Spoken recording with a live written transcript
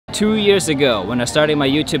2 years ago, when I started my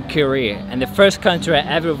YouTube career, and the first country I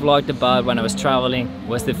ever vlogged about when I was traveling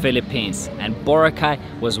was the Philippines, and Boracay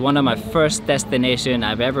was one of my first destinations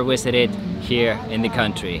I've ever visited here in the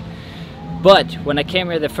country. But when I came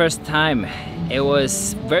here the first time, it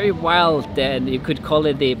was very wild, and you could call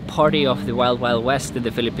it the party of the Wild Wild West in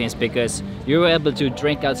the Philippines, because you were able to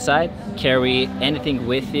drink outside, carry anything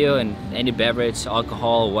with you, and any beverage,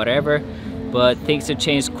 alcohol, whatever. But things have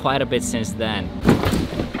changed quite a bit since then.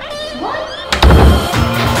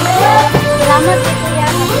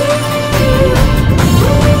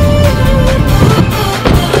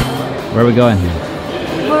 Where are we going?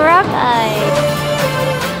 Boracay.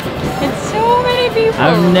 It's so many people.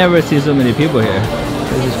 I've never seen so many people here.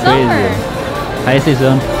 This is crazy. Summer. Hi,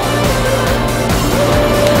 season.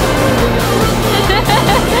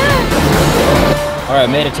 Alright,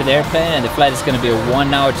 made it to the airplane, and the flight is going to be a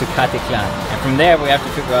 1 hour to Caticlan. And from there we have to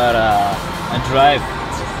figure out a drive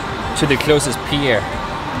to the closest pier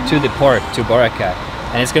to the port, to Boracay.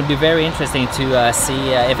 And it's going to be very interesting to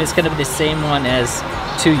see if it's going to be the same one as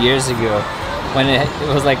 2 years ago, when it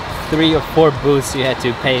was like 3 or 4 booths you had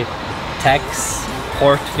to pay tax,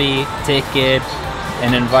 port fee, ticket,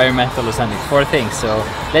 and environmental or something. 4 things. So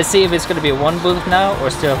let's see if it's going to be 1 booth now or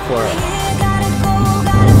still 4.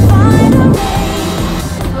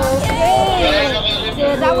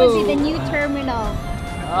 So that would be the new terminal.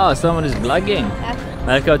 Oh, someone is vlogging.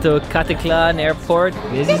 Welcome to Caticlan Airport.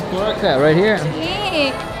 This is Boracay right here. Hey.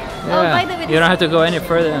 Yeah. Oh, by the way, you don't have to go any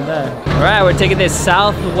further than that. Alright, we're taking this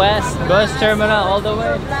southwest bus terminal all the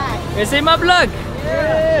way. You see my vlog?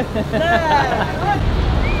 Yeah.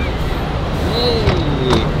 Hey.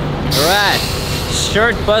 Alright,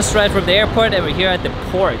 short bus ride from the airport, and we're here at the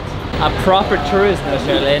port. A proper tourist now,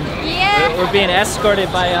 Sherlyn. Yeah. We're being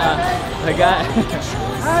escorted by a guy.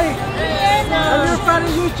 Hi! I'm your fan of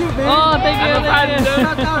YouTube, man. Oh, thank you.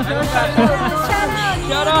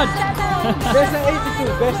 Shout out! Best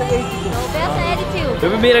 82, best 82. Best attitude.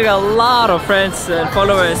 We've been meeting a lot of friends and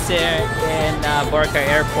followers here in Boracay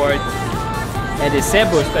Airport, and in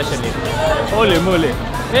Cebu especially. Holy moly!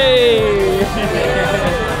 Hey!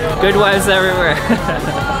 Good vibes everywhere.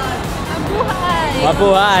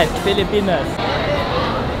 Mabuhay! Pilipinas!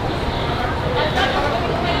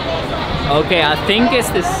 Okay, I think it's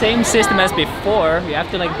the same system as before. You have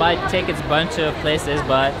to like buy tickets a bunch of places,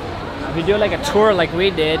 but if you do like a tour like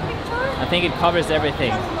we did, I think it covers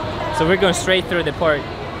everything. So we're going straight through the port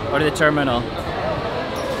or the terminal.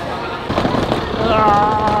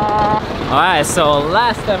 Alright, so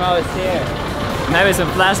last time I was here, maybe some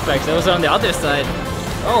flashbacks. I was on the other side.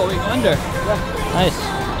 Oh, we go under. Nice.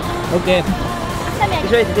 Okay.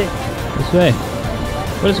 This way today. This way.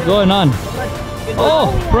 What is going on?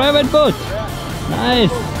 Oh, private boat.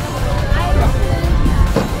 Nice.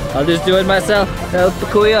 I'll just do it myself. Help the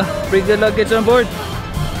kuya bring the luggage on board.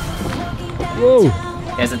 Whoa.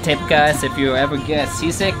 Here's a tip, guys. If you ever get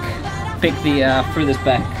seasick, pick the furthest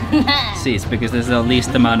back seats, because there's the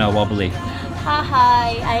least amount of wobbly.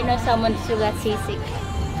 Hi, I know someone who got seasick.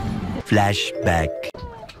 Flashback.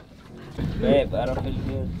 Babe, I don't feel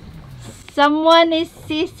good. Someone is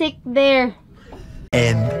seasick there.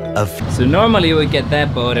 End of. So normally you would get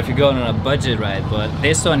that boat if you're going on a budget ride, but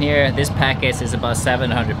this one here, this package is about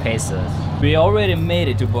 700 pesos. We already made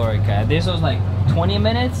it to Boracay. This was like 20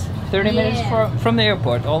 minutes, 30 minutes from the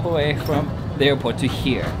airport, all the way from the airport to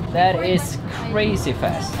here. That is crazy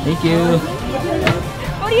fast. Thank you.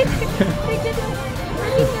 What are you doing?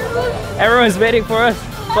 Everyone's waiting for us,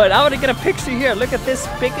 but I want to get a picture here. Look at this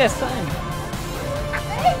big ass sign.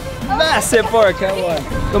 Massive Boracay one.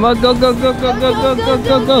 Come on, go, go, go, go, go, go, go,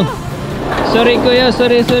 go, go. Sorry, Kuya,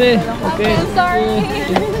 sorry, sorry. Okay. I'm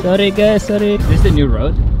sorry. Sorry, guys, sorry. Is this the new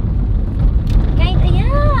road? Kinda,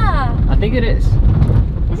 yeah. I think it is.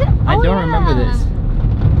 Is it? I Oh, don't yeah. remember this.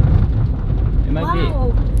 It might be.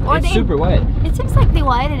 Or It's they, super wide. It seems like they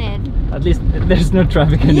widened it. At least there's no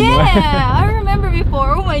traffic anymore. Yeah, I remember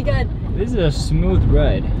before. Oh my god. This is a smooth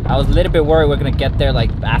ride. I was a little bit worried we're gonna get there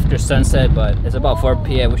like after sunset, but it's about 4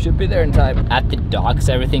 p.m. We should be there in time. At the docks,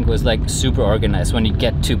 everything was like super organized when you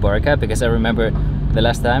get to Boracay, because I remember the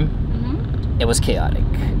last time it was chaotic.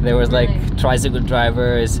 There was like tricycle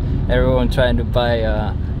drivers, everyone trying to buy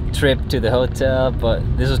a trip to the hotel, but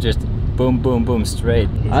this was just boom, boom, boom, straight.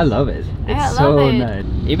 I love it. It's so nice.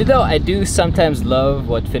 Even though I do sometimes love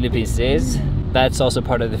what Philippines is, that's also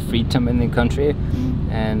part of the freedom in the country.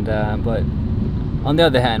 And but on the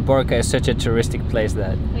other hand, Boracay is such a touristic place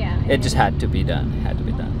that it just had to be done. It had to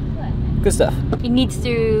be done. Good stuff. It needs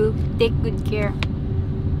to take good care.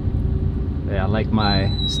 Yeah, I like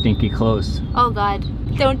my stinky clothes. Oh god.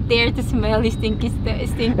 Don't dare to smell his stinky.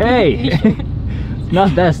 Hey!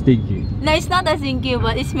 Not that stinky. No, it's not that stinky,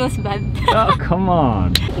 but it smells bad. Oh, come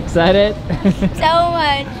on. Excited? So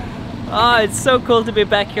much. Oh, it's so cool to be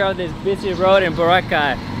back here on this busy road in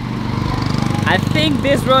Boracay. I think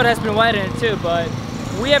this road has been widened too, but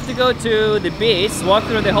we have to go to the beach, walk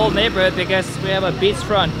through the whole neighborhood because we have a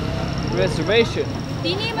beachfront reservation.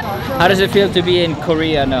 How does it feel to be in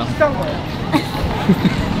Korea now?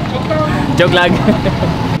 Joke lag.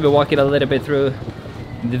 We're walking a little bit through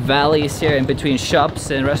the valleys here in between shops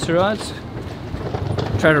and restaurants.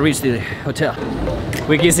 Trying to reach the hotel.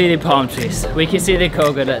 We can see the palm trees. We can see the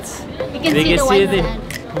coconuts. We can see the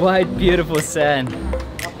white beautiful sand.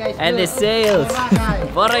 And the sails.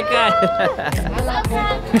 Boracay.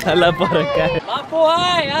 I love Boracay.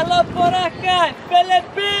 Mabuhay! I love Boracay!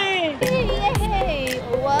 Philippines! Yay!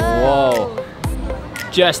 Whoa! Whoa.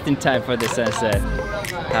 Just in time for the sunset.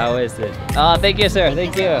 How is it? Oh, thank you, sir.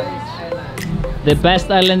 Thank you. The best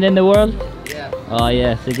island in the world? Yeah. Oh,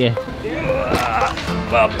 yes. Okay.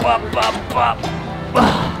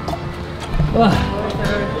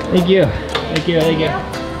 Thank you. Thank you. Thank you.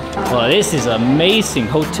 Well, this is amazing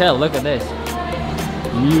hotel. Look at this.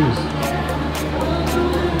 Views.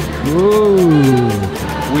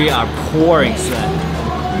 Ooh. We are pouring sweat.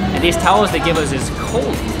 And these towels they give us is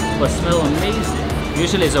cold, but smell amazing.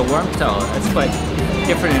 Usually it's a warm towel. That's quite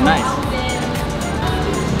different and nice.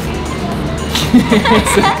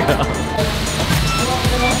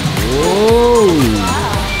 Whoa!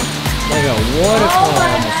 Like a waterfall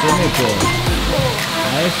in a swimming pool.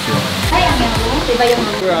 Nice one.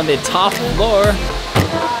 We're on the top floor.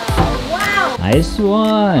 Wow! Nice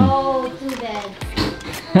one. Oh, 2 bed.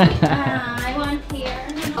 I want here.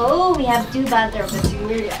 Oh, we have 2 bathrooms. That's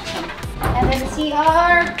really awesome. And then the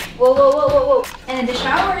CR. Whoa, whoa, whoa, whoa, whoa. And then the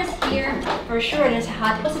shower is here. For sure, there's a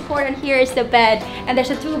hot. What's important here is the bed. And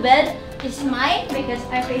there's a 2 bed. This is mine because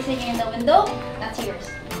I'm facing in the window. That's yours.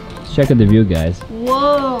 Let's check out the view, guys.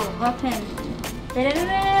 Whoa, open. There's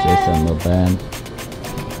some more band.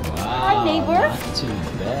 Hi, neighbor. Not too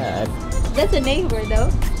bad. That's a neighbor,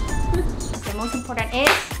 though. The most important is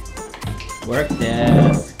Work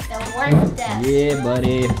desk. the work desk. Yeah,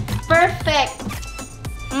 buddy. Perfect.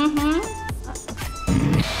 Mm-hmm.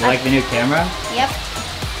 You like the new camera? Yep.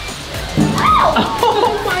 Wow!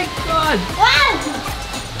 Oh my god! Wow!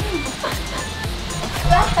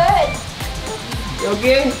 That hurt. You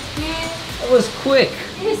okay? That was quick.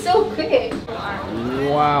 It is so quick.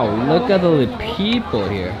 Wow, look at all the people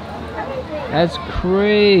here. That's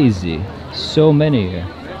crazy. So many here.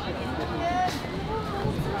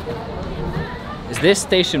 Is this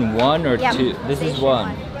station 1 or 2? This is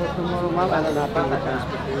 1.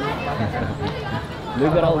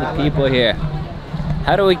 Look at all the people here.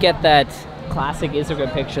 How do we get that classic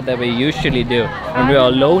Instagram picture that we usually do when we're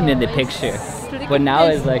alone in the picture? But now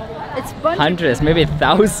it's like hundreds, maybe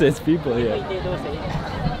thousands of people here.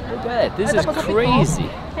 Look at it. This is crazy.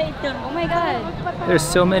 Oh my god. There's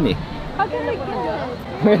so many. How can I get?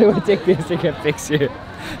 Where do we take the Instagram picture?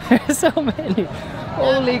 There's so many.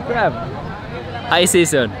 Holy crap. High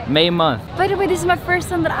season, May month. By the way, this is my first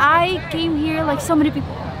time that I came here. Like so many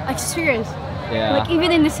people. Like serious. Yeah. Like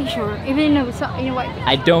even in the seashore, even in what?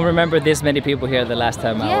 I don't remember this many people here the last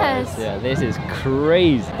time I was. Yeah, this is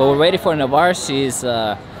crazy. But we're waiting for Navarre. She's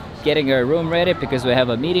getting her room ready because we have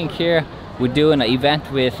a meeting here. We're doing an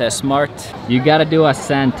event with Smart. You gotta do a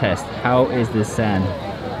sand test. How is the sand?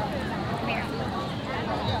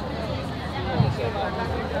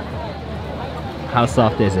 How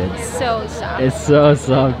soft is it? So soft. It's so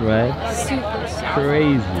soft, right? Super soft.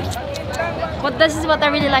 Crazy. But this is what I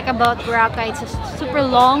really like about Boracay. It's a super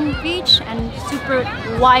long beach and super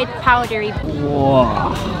white, powdery.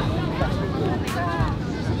 Wow.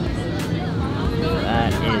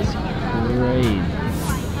 That is crazy.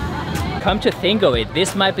 Come to think of it,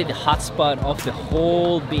 this might be the hot spot of the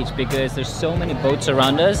whole beach because there's so many boats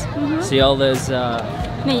around us. See all those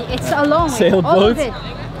It's a long way. sailboats? All of it.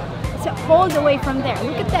 It's all the way from there.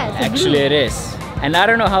 Look at that. Actually it is. And I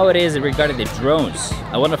don't know how it is regarding the drones.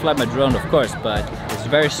 I want to fly my drone of course, but it's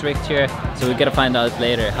very strict here. So we gotta find out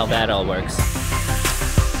later how that all works.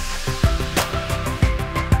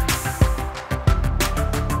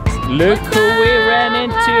 Look who we ran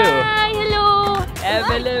into. Hi, hello.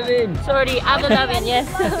 Evelyn. Sorry, Avalabin, yes.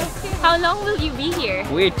 How long will you be here?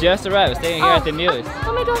 We just arrived, staying here at the Muse.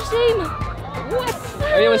 Oh my gosh, same. What?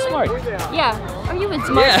 Are you with Smart? Yeah. Are you with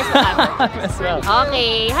Smart as well? As well.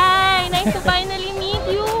 Okay, hi. Nice to finally meet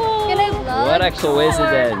you. Can I vlog? What a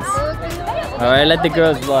coincidence. Alright, let the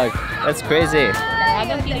girls vlog. That's crazy.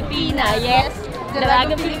 Talagang Pilipina, yes.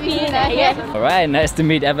 Dalaga Pilipina. Yes. Alright, nice to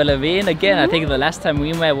meet Eva Levine again. I think the last time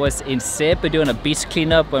we met was in Cebu doing a beach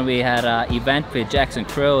cleanup when we had an event with Jackson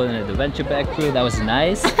Crow and the Adventure Bag crew. That was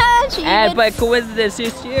nice. And by coincidence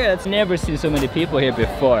this year, I've never seen so many people here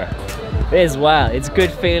before. It's wild. It's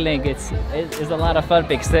good feeling. It's a lot of fun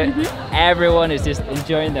because everyone is just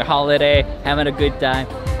enjoying their holiday, having a good time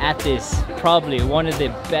at this probably one of the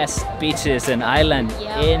best beaches and island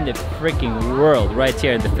in the freaking world right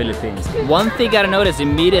here in the Philippines. One thing I gotta notice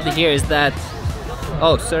immediately here is that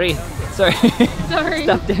sorry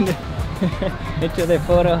stopped into the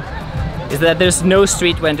photo is that there's no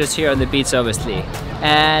street vendors here on the beach, obviously.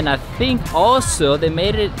 And I think also they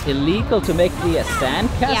made it illegal to make the sand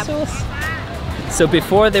castles. So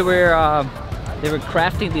before they were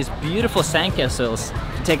crafting these beautiful sand castles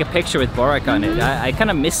to take a picture with Boracay on it. I kind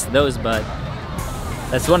of miss those, but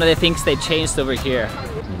that's one of the things they changed over here.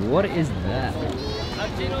 What is that?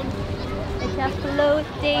 It's a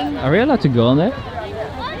floating. Are we allowed to go on there?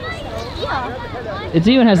 Yeah. It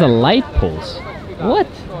even has a light pulse. What?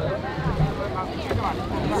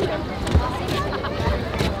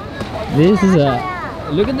 This is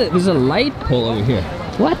look at that, there's a light pole over here.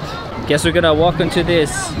 What? Guess we're gonna walk onto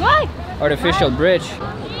this artificial bridge.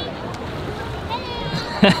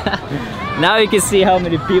 Now you can see how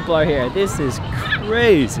many people are here. This is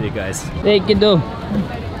crazy, guys. Hey, kiddo.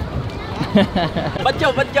 Ba't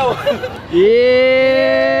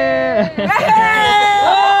Yeah!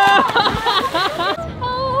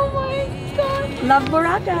 Oh my god. Love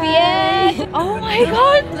Boracay. Yes. Oh my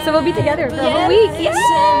god. So we'll be together for a week. Yes.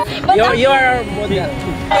 You are our bodyguard.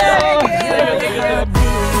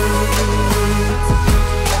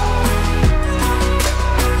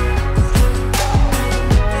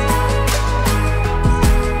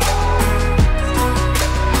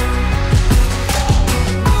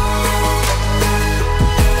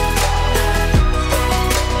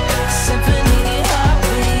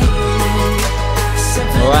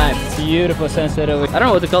 Alright, beautiful sunset over. I don't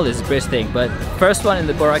know what to call this bridge thing, but first one in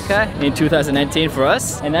the Boracay in 2019 for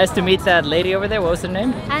us. And nice to meet that lady over there. What was her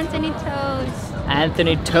name? Anthony Toes.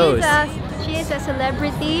 Anthony Toes. She is a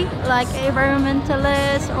celebrity, like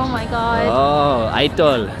environmentalist. Oh my god. Oh,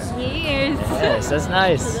 idol. Years. Yes, that's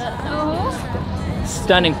nice.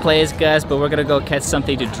 Stunning place, guys, but we're gonna go catch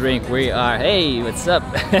something to drink. We are. Hey, what's up?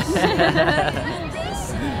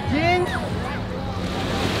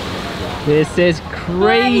 This is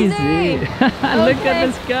crazy. Look at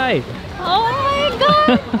this guy. Oh my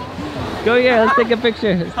god. Go here, let's take a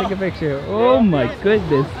picture. Let's take a picture. Oh my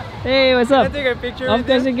goodness. Hey, what's up? Can I take a picture Of with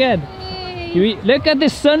course you? again. Look at the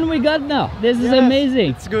sun we got now. This is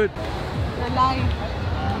amazing. It's good. We're live.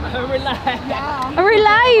 We're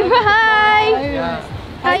live. Hi. Yeah.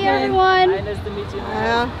 Hi everyone. Hi, nice to meet you.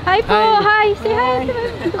 Hi po. Hi. Say hi.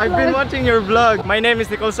 I've been watching your vlog. My name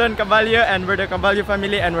is Nicholson Caballo and we're the Caballo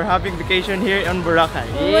family and we're having vacation here on Boracay.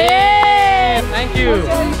 Yay! Thank you.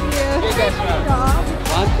 You guys are.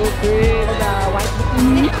 1, 2, 3.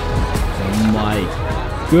 Oh my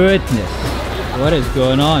goodness. What is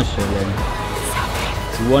going on, Sherlyn?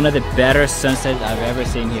 It's one of the better sunsets I've ever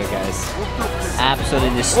seen here, guys.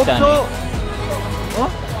 Absolutely stunning.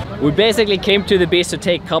 We basically came to the beach to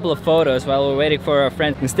take a couple of photos while we were waiting for our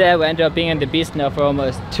friend. Instead, we ended up being on the beach now for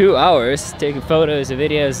almost 2 hours, taking photos and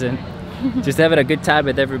videos and just having a good time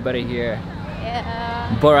with everybody here.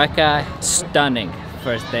 Yeah. Boracay, stunning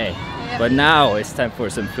first day. But now it's time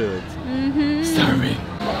for some food. Starving.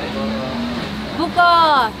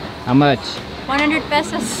 Buko. How much? 100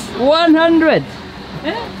 pesos. 100!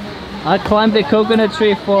 I'll climb the coconut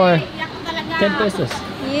tree for 10 pesos.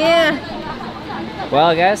 Yeah.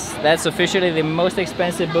 Well guys, that's officially the most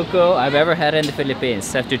expensive buko I've ever had in the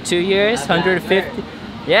Philippines. After 2 years, 150.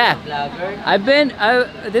 Yeah,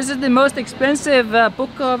 this is the most expensive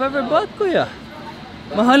buko I've ever bought, kuya.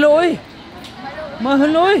 Mahaloy.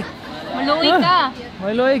 Mahaloy. Maluwi ka.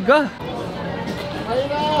 Mahaloy ka.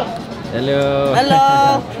 Hello.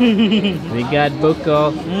 Hello. We got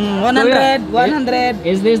buko. 100, 100.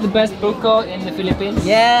 Is this the best buko in the Philippines?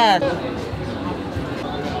 Yes.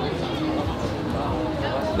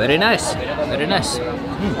 Very nice, very nice.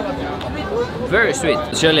 Very sweet.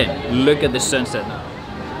 Sherlyn, look at the sunset.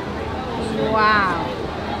 Wow.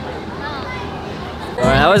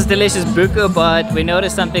 Alright, that was delicious buko, but we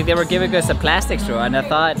noticed something. They were giving us a plastic straw, and I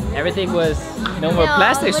thought everything was no more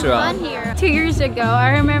plastic straw. Here. 2 years ago, I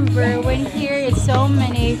remember when here it's so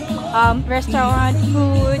many restaurant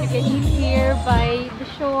food you can eat here by the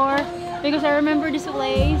shore. Because I remember this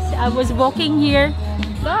place, I was walking here.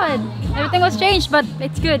 God, everything was changed, but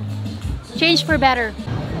it's good. Changed for better.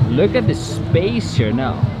 Look at the space here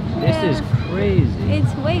now. This is crazy.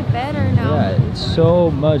 It's way better now. Yeah, it's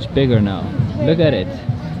so much bigger now. Look at it.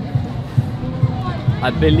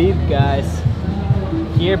 I believe, guys,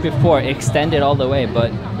 here before extended all the way,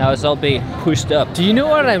 but now it's all being pushed up. Do you know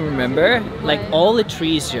what I remember? Like all the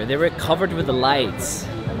trees here, they were covered with the lights.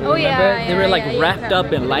 Oh, yeah, They were like yeah, wrapped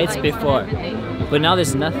up in lights before. But now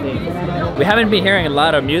there's nothing. We haven't been hearing a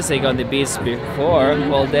lot of music on the beach before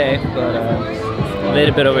all day, but a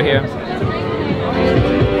little bit over here.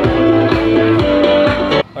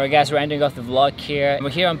 Alright guys, we're ending off the vlog here. We're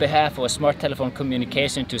here on behalf of Smart Telephone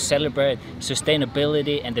Communication to celebrate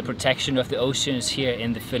sustainability and the protection of the oceans here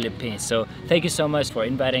in the Philippines. So thank you so much for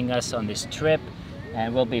inviting us on this trip,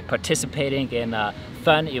 and we'll be participating in a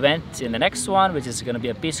fun event in the next one, which is going to be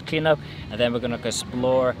a beach cleanup, and then we're going to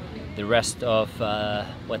explore the rest of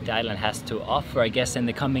what the island has to offer, I guess, in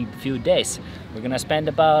the coming few days. We're going to spend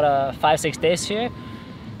about 5-6 days here.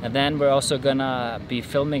 And then we're also gonna be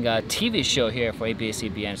filming a TV show here for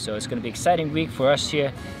ABS-CBN. So it's gonna be an exciting week for us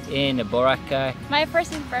here in Boracay. My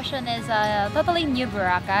first impression is totally new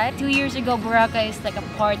Boracay. 2 years ago, Boracay is like a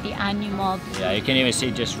party animal. Yeah, you can even see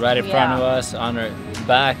just right in front of us on our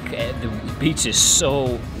back. The beach is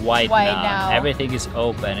so wide now. Everything is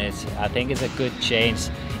open. I think it's a good change.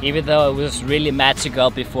 Even though it was really magical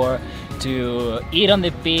before to eat on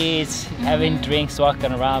the beach, having drinks,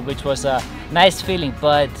 walking around, which was a nice feeling,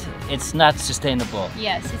 but it's not sustainable.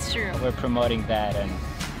 Yes, it's true. We're promoting that and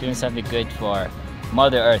doing something good for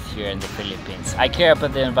Mother Earth here in the Philippines. I care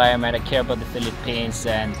about the environment, I care about the Philippines,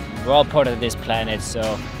 and we're all part of this planet,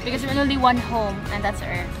 so... Because we're only one home, and that's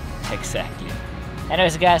Earth. Exactly.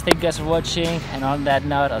 Anyways guys, thank you guys for watching, and on that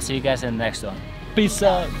note, I'll see you guys in the next one. Peace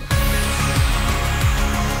out!